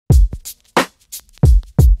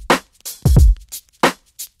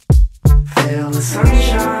feel the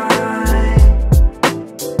sunshine.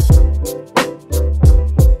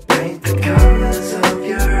 Paint the colors of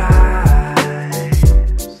your eyes.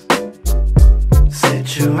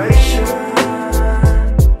 Situation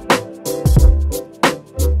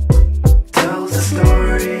tells the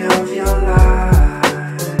story of your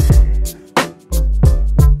life.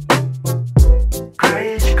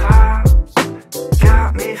 Grayish clouds got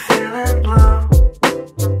me feeling blue.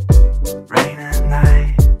 Rain at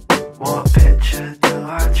night, what picture do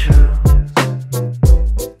I choose?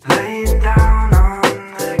 Laying down on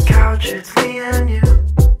the couch, it's me and you.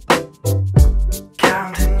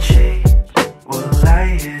 Counting sheep, we'll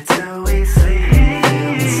lay here till we sleep.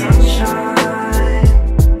 Feel the sunshine.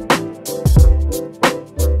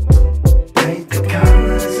 Paint the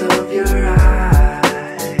colors of your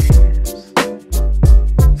eyes.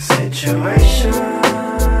 Situation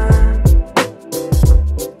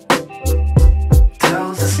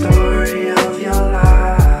tells the story of your life.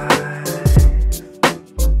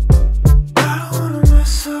 I don't wanna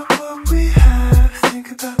mess up what we have. Think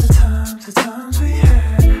about the times we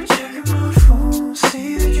had. Checking my phone,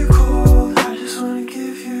 see that you called. I just wanna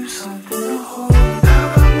give you something to hold. I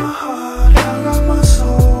got my heart, I got my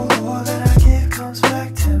soul. All that I give comes back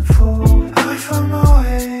tenfold. I found my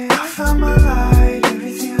way, I found my light.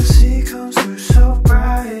 Everything I see comes through so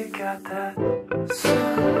bright. Got that